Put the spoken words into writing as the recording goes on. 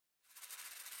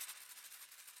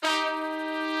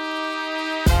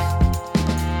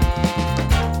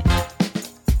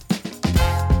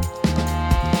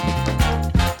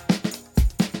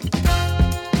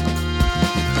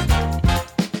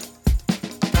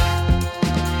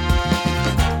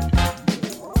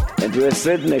to a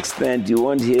certain extent, you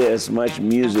won't hear as much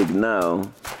music now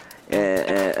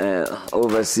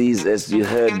overseas as you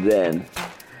heard then.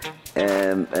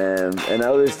 And I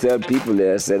always tell people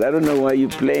there, I said, I don't know why you're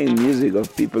playing music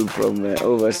of people from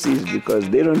overseas, because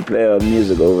they don't play our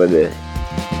music over there.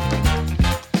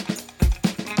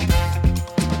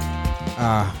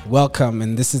 Welcome,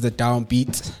 and this is the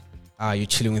Downbeat. You're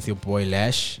chilling with your boy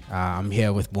Lash. I'm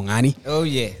here with Bongani. Oh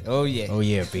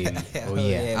yeah, baby.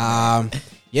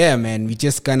 Yeah, man. We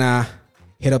just gonna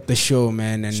hit up the show,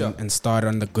 man, and start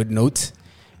on the good note.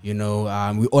 You know,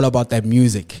 we're all about that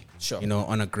music. Sure. You know,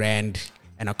 on a grand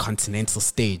and a continental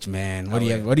stage, man. What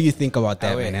do you think about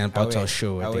that, man? And about our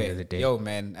show at the end of the day. Yo,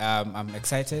 man, I'm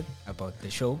excited about the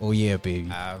show. Oh yeah,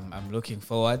 baby. I'm looking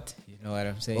forward. You know what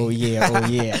I'm saying? Oh yeah.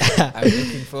 I'm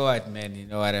looking forward, man. You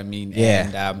know what I mean?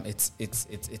 Yeah. And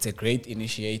it's a great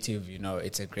initiative. You know,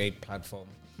 it's a great platform.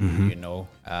 Mm-hmm. You know,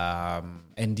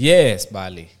 and yes,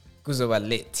 Bali, kuzoba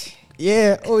late.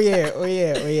 Yeah. Oh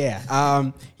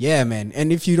yeah. Yeah, man.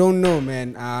 And if you don't know,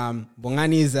 man,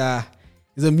 Bongani is a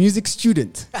music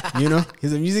student. You know,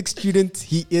 he's a music student.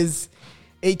 He is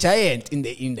a giant in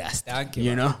the industry. Thank you.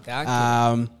 You know. Thank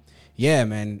you. Yeah,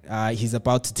 man. He's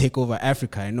about to take over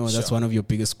Africa. I know that's one of your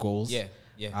biggest goals. Yeah.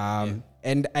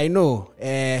 And I know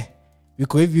we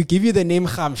give you the name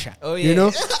Khamsha. Oh yeah. You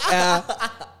know.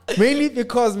 Mainly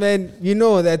because, man, you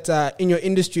know that in your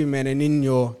industry, man, and in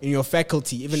your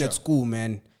faculty, even at school,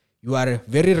 man, you are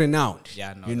very renowned.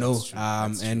 Yeah, no, you know, that's true.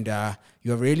 That's and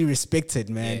you are really respected,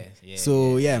 man.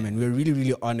 Yeah, man, we're really,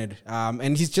 really honored.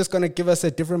 And he's just gonna give us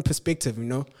a different perspective, you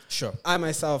know. Sure. I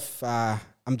myself,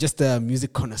 I'm just a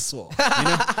music connoisseur. You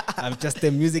know, I'm just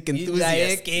a music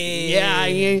enthusiast.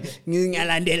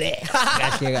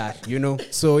 You know.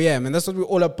 So yeah, man, that's what we're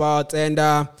all about,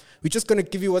 and we're just gonna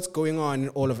give you what's going on in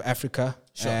all of Africa,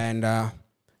 and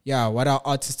what our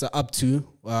artists are up to,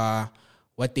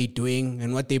 what they're doing,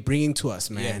 and what they're bringing to us,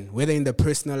 man. Whether in their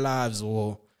personal lives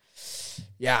or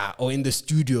in the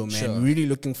studio, man. We're really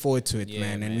looking forward to it,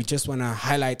 man. And we just wanna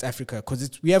highlight Africa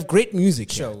because we have great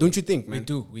music here, don't you think, man?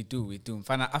 We do.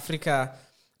 Fana Africa,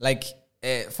 like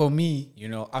for me, you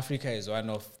know, Africa is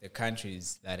one of the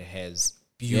countries that has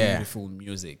beautiful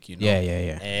music. You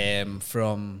know,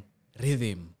 from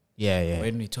rhythm.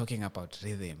 When we're talking about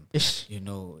rhythm, you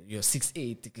know, you're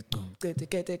 6'8".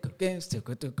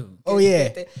 Oh yeah.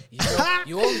 You know,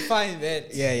 you won't find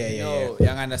that. You know, you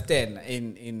understand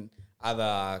in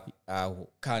other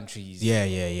countries. You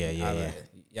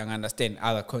understand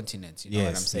other continents. You know what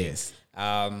I'm saying? Yes.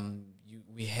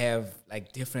 We have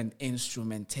like different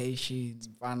instrumentations,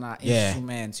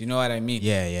 instruments. You know what I mean?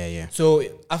 Yeah. So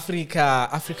Africa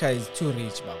is too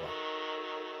rich, Baba.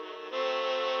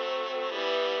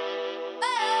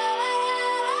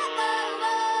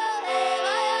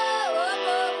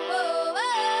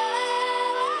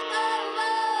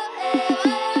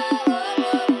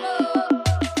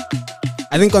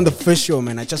 I think on the first show,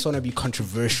 man, I just want to be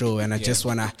controversial and I just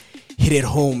want to hit it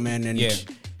home, man, and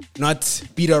not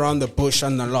beat around the bush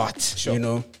on the lot, you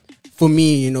know. For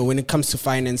me, you know, when it comes to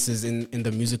finances in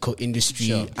the musical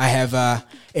industry, I have a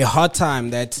hard time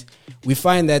that we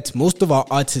find that most of our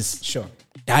artists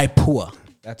die poor.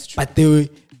 That's true.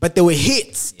 But they were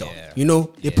hits, though. Yeah. You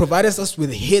know, they provided us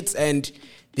with hits and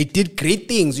they did great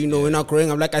things, you know, when I growing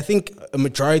up. Like, I think a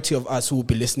majority of us who will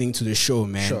be listening to the show,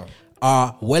 man,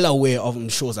 are well aware of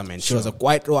Mshoza, man. She was a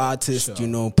white raw artist, you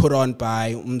know, put on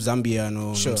by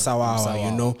Mzambiano, Msawawa,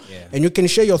 you know. And you can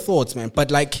share your thoughts, man.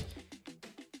 But, like,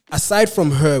 aside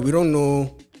from her, we don't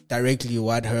know directly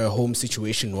what her home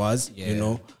situation was, you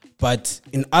know. But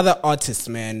in other artists,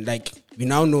 man, like, we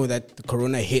now know that the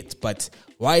corona hit. But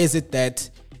why is it that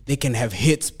they can have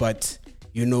hits, but,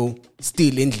 you know,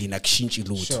 still indly like Shinchi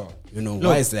Lut? You know,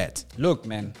 why is that? Look,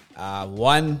 man,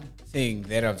 one thing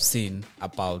that I've seen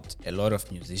about a lot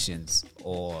of musicians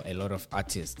or a lot of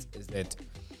artists is that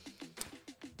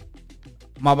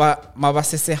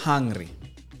mabasese hungry,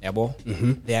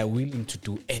 they are willing to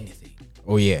do anything.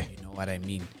 Oh yeah, you know what I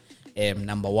mean.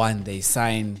 Number one, they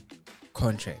sign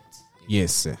contracts.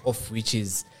 Yes, sir. Of which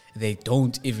is they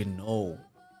don't even know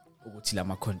ukuthi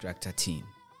lama contractor team.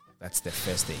 That's the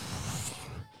first thing.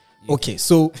 Okay,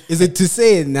 so is it to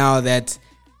say now that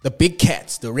the big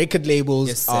cats, the record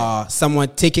labels, are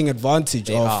somewhat taking advantage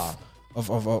of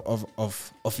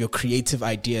your creative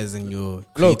ideas and your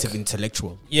creative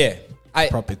intellectual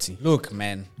property? Look,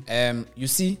 man, you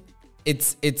see,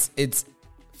 it's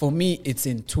for me, it's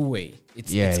in two-way.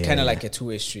 It's kind of like a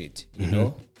two-way street, you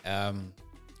know?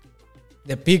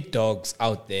 The big dogs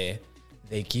out there,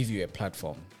 they give you a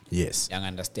platform. Yes. You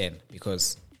understand?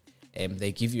 Because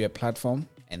they give you a platform,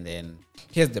 and then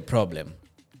here's the problem.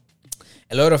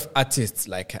 a lot of artists,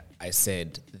 like I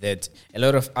said, that a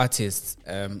lot of artists,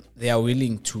 they are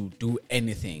willing to do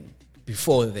anything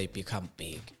before they become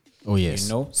big. Oh, yes. You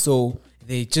know, so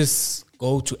they just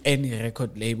go to any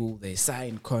record label, they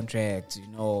sign contracts, you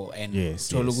know, and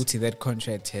Toluguti, that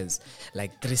contract has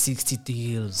like 360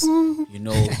 deals, you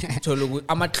know, Toluguti,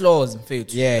 I'm a clause, in fact.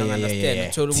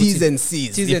 T's and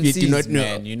C's, T's and C's, do not know.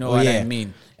 Man, you know what I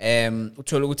mean?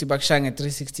 Toluguti bakshang a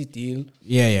 360 deal,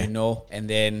 you know, and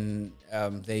then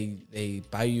they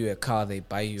buy you a car, they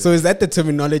buy you. So is that the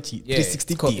terminology?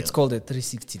 360 deal. It's called a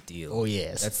 360 deal. Oh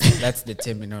yes, that's the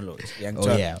terminology.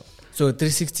 Yeah. So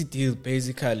 360 deal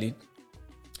basically,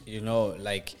 you know,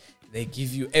 like they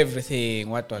give you everything,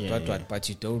 what, but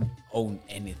you don't own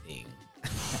anything.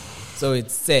 So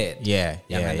it's sad.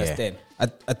 Understand.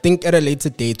 I think at a later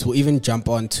date we'll even jump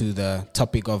on to the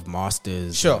topic of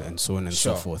masters and so on and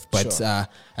so forth. But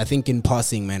I think in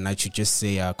passing, man, I should just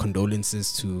say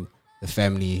condolences to the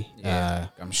family.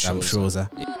 Gamshoza.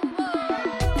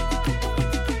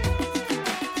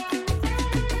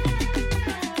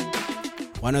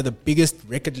 One of the biggest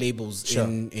record labels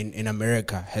in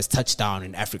America has touched down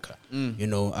in Africa. You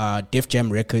know, Def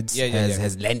Jam Records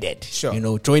has landed. You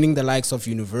know, joining the likes of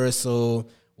Universal,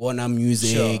 Warner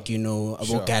Music, you know,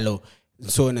 Gallo,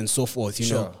 so on and so forth.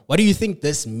 You know, what do you think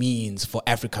this means for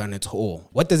Africa on its whole?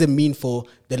 What does it mean for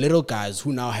the little guys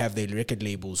who now have their record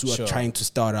labels, who are trying to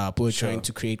start up, who are trying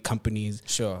to create companies,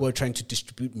 who are trying to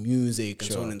distribute music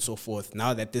and so on and so forth?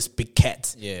 Now that this big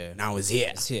cat now is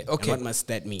here, Okay, and what must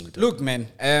that mean? Look, man,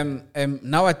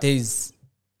 nowadays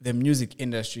the music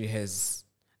industry has,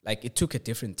 like, it took a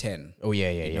different turn.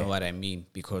 You know what I mean?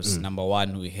 Because number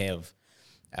one, we have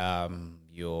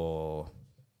your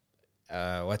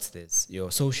what's this?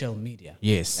 Your social media.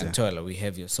 Yes. We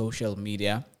have your social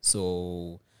media.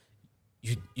 So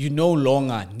you no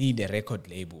longer need a record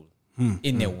label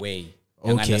in a way.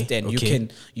 You understand? Okay.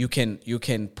 You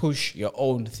can push your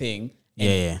own thing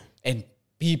and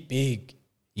be big.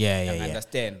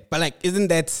 Understand? But like, isn't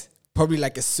that probably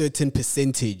like a certain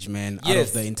percentage, man, out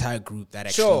of the entire group that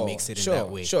actually makes it in that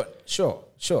way? Sure.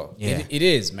 Yeah. It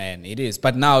is, man. It is.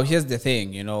 But now here's the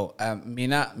thing, you know,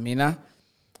 Mina,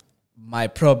 my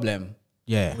problem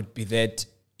would be that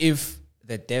if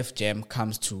the Def Jam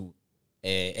comes to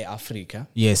Africa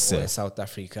or South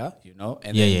Africa, you know,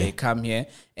 and then they come here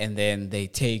and then they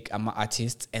take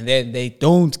artists and then they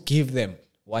don't give them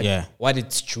what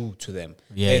it's due to them.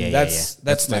 That's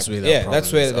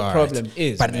where the problem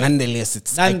is. But man,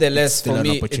 nonetheless, for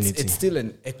me, it's still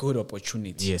a good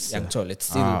opportunity. Yes, it's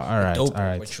still a dope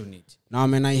opportunity. No,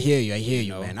 man, I hear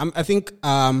you, man. I think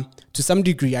to some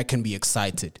degree I can be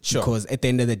excited because at the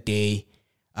end of the day,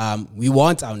 we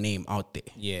want our name out there.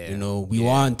 You know, we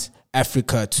want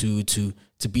Africa to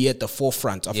be at the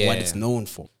forefront of what it's known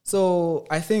for. So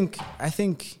I think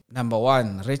number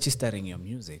one, registering your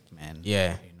music, man.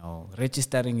 You know,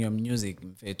 registering your music.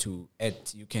 You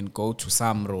can go to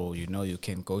Samro, you know, you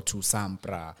can go to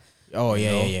Sampra. Oh,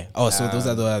 so those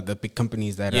are the big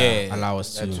companies that allow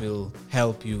us that will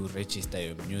help you register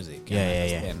your music.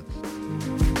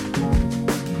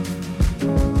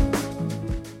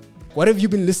 What have you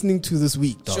been listening to this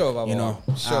week, dog? Sure, Baba. You know,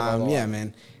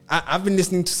 man. I've been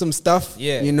listening to some stuff,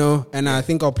 you know, and I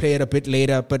think I'll play it a bit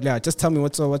later. But just tell me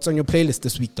what's on your playlist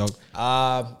this week, dog.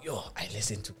 I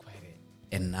listen to quite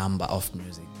a number of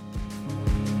music.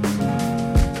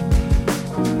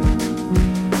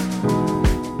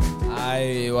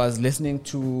 I was listening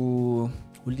to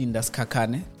Ulindas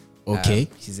Kakane. Okay,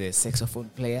 he's a saxophone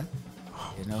player.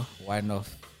 You know, one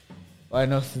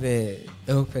of the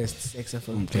dopest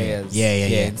saxophone players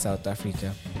here in South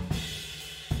Africa.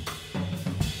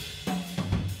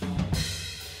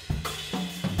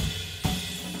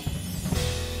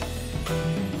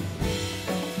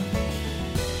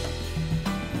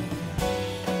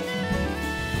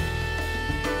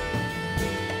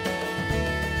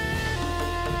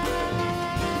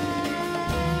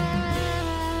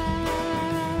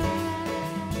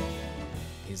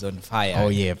 On fire. Oh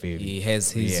yeah, baby. He has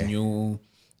his new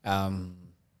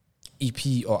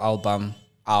EP or album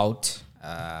out.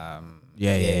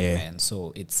 Man.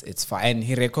 So it's fine. And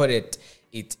he recorded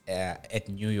it at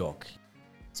New York.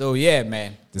 So yeah,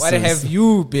 man. What have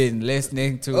you been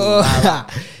listening to?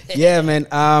 Yeah, man.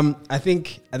 I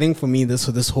think for me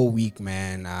this whole week,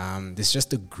 man. There's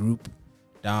just a group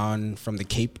down from the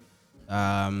Cape.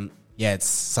 It's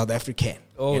South African.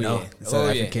 South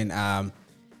African.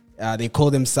 They call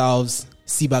themselves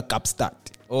Siba Kapstadt.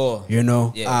 You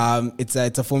know, it's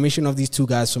a formation of these two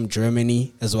guys from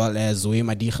Germany as well as Zoe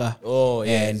Madicha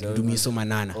and Dumiso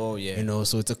Manana. You know,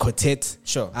 so it's a quartet.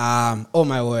 Sure. Oh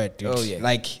my word, dude.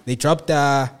 Like they dropped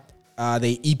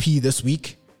their EP this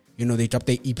week. You know, they dropped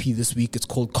their EP this week. It's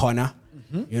called Corner.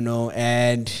 You know,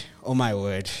 and oh my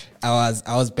word, I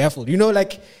was baffled. You know,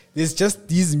 like there's just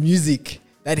these music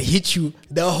that hit you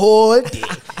the whole day,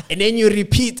 and then you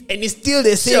repeat, and it's still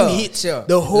the same hit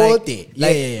the whole day.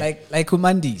 Like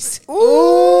Humandis.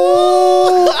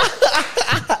 Oh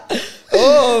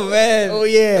man! Oh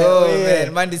yeah!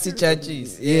 Man, Mandisi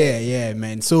Churches. Yeah,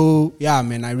 man. So yeah,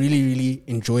 man, I really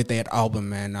enjoyed that album,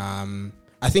 man.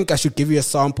 I think I should give you a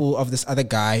sample of this other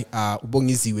guy,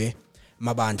 Ubongiziwe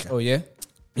Mabandla. Oh yeah.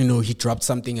 You know, he dropped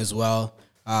something as well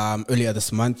earlier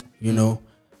this month. You know,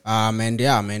 and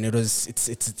yeah, man, it's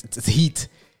heat.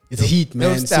 It's heat,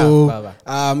 man. Stuff, so Baba.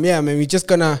 yeah, man, we're just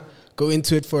gonna go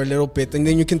into it for a little bit, and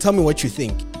then you can tell me what you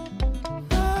think.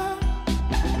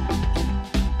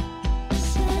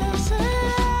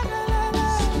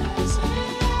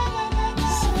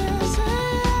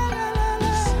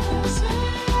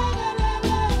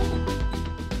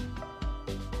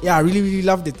 Yeah, I really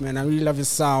loved it, man. I really love his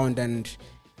sound, and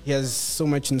he has so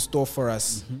much in store for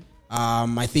us.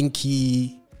 I think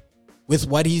with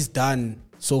what he's done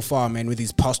so far, man, with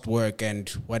his past work and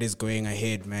what is going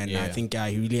ahead, man, I think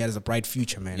he really has a bright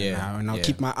future, man. And I'll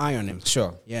keep my eye on him.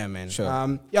 Sure. Yeah, man. Sure.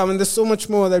 Yeah, man, there's so much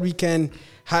more that we can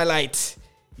highlight,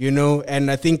 you know, and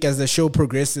I think as the show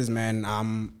progresses, man,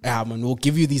 we'll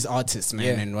give you these artists,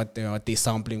 man, and what they're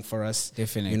sampling for us.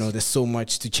 Definitely. You know, there's so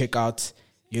much to check out,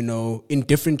 you know, in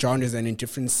different genres and in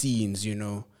different scenes, you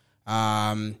know.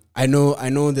 I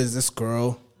know there's this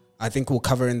girl, I think we'll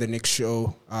cover in the next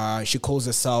show. She calls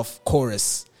herself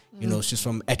Chorus. You know, she's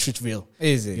from Ettrichville.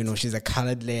 Is it? You know, she's a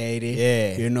colored lady.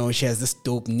 Yeah. You know, she has this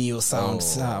dope neo sound,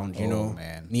 you know.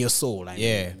 Man. Neo soul.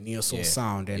 Neo soul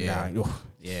sound. And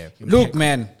Look,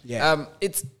 man. Yeah.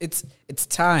 It's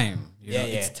time. You know,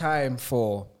 Yeah. it's time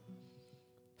for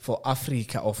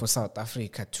Africa or for South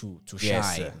Africa to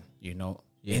Yes, shine, sir. you know,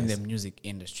 in the music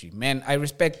industry. Man, I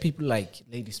respect people like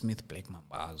Ladysmith, Black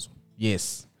Mambazo.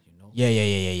 Yes. You know?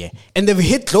 Yeah. And they've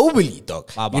hit globally,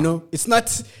 dog. Baba. You know, it's not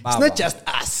just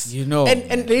us. You know.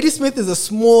 And Ladysmith is a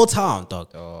small town,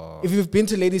 dog. If you've been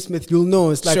to Ladysmith, you'll know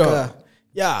it's like Sure.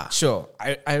 Sure.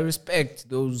 I respect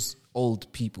those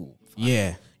old people.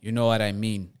 Yeah. You know what I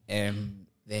mean?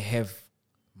 They have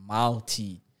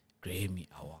multi-Grammy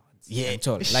awards. Yeah.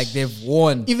 Like they've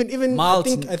won. Even I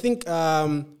think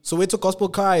Soweto Gospel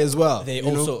Choir as well. They you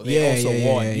also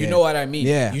know? won. You know what I mean?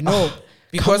 Yeah. You know,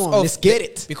 because come on, let's get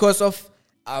it. Because of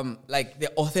like the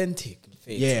authentic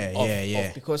faith.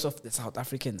 Yeah. Because of the South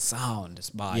African sound,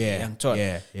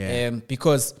 Yeah.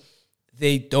 Because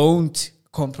they don't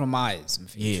compromise.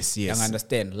 Yes. You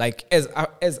understand? Like as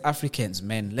Africans,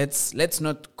 man, let's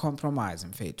not compromise,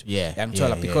 in faith.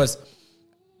 Because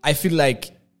I feel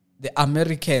like the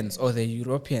Americans or the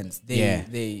Europeans,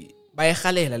 they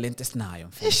bayakhalela lento esinayo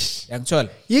mfethu. Yangithola?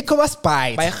 Yikho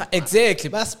basibite. Exactly.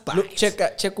 Basibite. Look,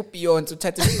 check uBeyonce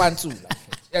uthatha ispantsula.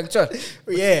 Yangithola?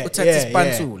 Yeah. Uthatha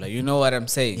ispantsula. You know what I'm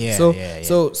saying?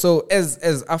 So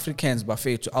as Africans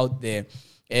bafethu out there,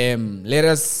 let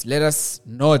us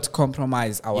not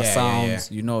compromise our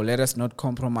sounds. You know, let us not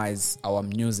compromise our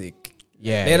music.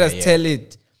 Let us tell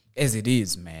it as it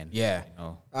is, man. Yeah. You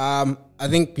know? I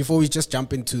think before we just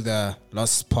jump into the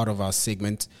last part of our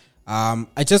segment,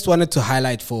 I just wanted to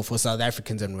highlight for South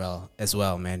Africans as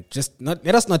well, man.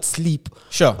 Let us not sleep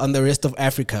on the rest of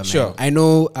Africa, man. Sure. I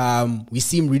know we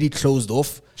seem really closed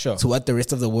off to what the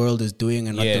rest of the world is doing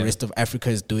and what the rest of Africa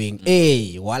is doing.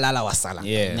 Hey, walala wasala.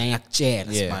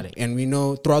 And we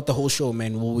know throughout the whole show,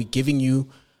 man, we'll be giving you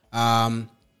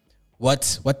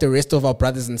what the rest of our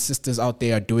brothers and sisters out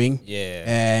there are doing.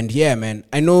 And man,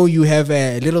 I know you have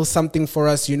a little something for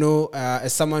us, you know,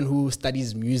 as someone who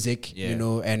studies music, you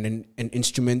know, and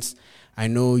instruments. I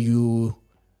know you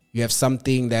have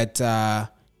something that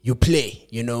you play,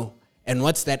 you know. And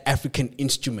what's that African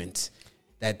instrument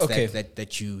that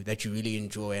you really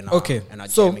enjoy and are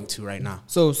jamming to right now?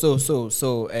 So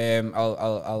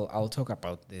I'll talk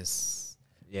about this.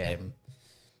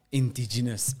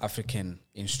 Indigenous African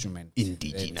instrument.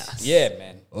 Indigenous.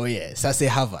 Man. Oh yeah. Sase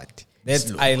Harvard.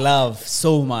 That I love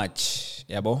so much.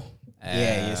 Yabo.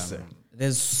 Yes, sir.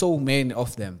 There's so many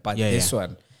of them, but this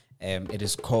one, it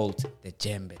is called the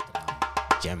djembe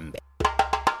drum. Djembe.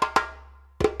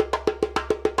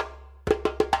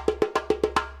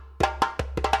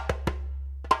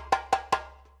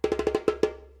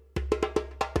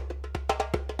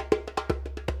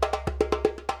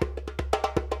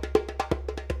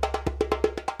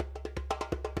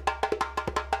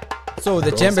 So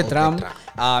the djembe drum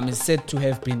is said to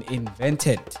have been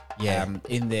invented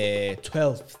in the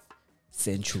 12th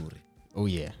century. Oh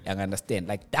yeah. You understand?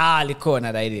 Like dali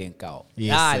khona la ilenkawo.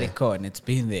 Dali khona, it's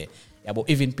been there. Yeah, but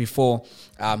even before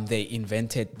they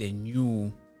invented the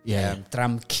new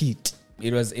drum kit.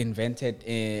 It was invented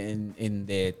in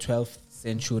the 12th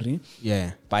century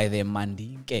by the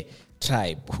Mandinke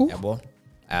tribe.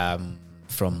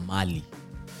 From Mali.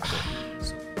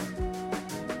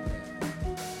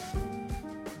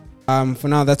 For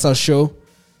now, that's our show.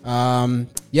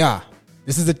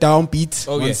 This is the downbeat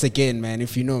once again, man.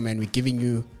 If you know, man, we're giving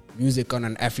you music on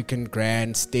an African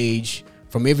grand stage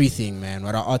from everything, man.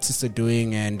 What our artists are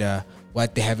doing and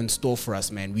what they have in store for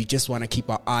us, man. We just want to keep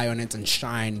our eye on it and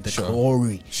shine the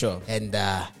glory and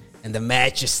the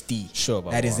majesty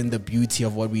that is in the beauty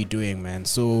of what we're doing, man.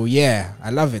 So yeah, I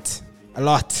love it a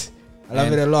lot. I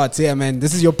love it a lot. Yeah, man.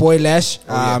 This is your boy Lash.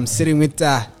 I'm sitting with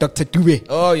Dr. Dube.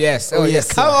 Oh yes. Come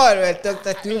on, man.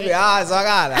 Dr. Dube.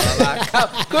 Zwakala baba.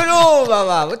 Khuluma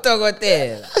baba.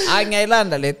 Udokotela.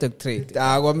 Angiyilanda le doctorate.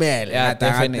 Kwamele. Yeah,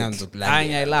 definitely.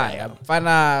 Angiyilanda.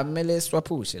 Mfana mele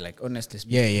swaphushe, like honestly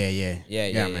speaking.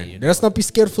 Yeah, man. Let's not be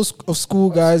scared of school,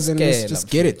 guys, and let's just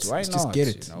get it. Why let's not? Just get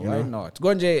it. Why not?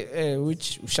 Gonje,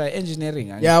 which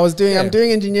engineering? Yeah, I'm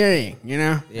doing engineering,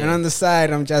 and on the side,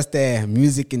 I'm just a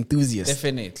music enthusiast.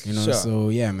 Definitely, So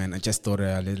yeah, man. I just thought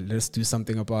let's do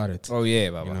something about it. Oh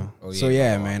yeah, baba. So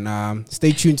yeah, man.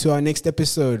 Stay tuned to our next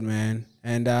episode, man.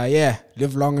 And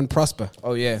live long and prosper.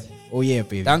 Oh yeah,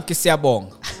 baby. Danke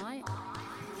siyabonga.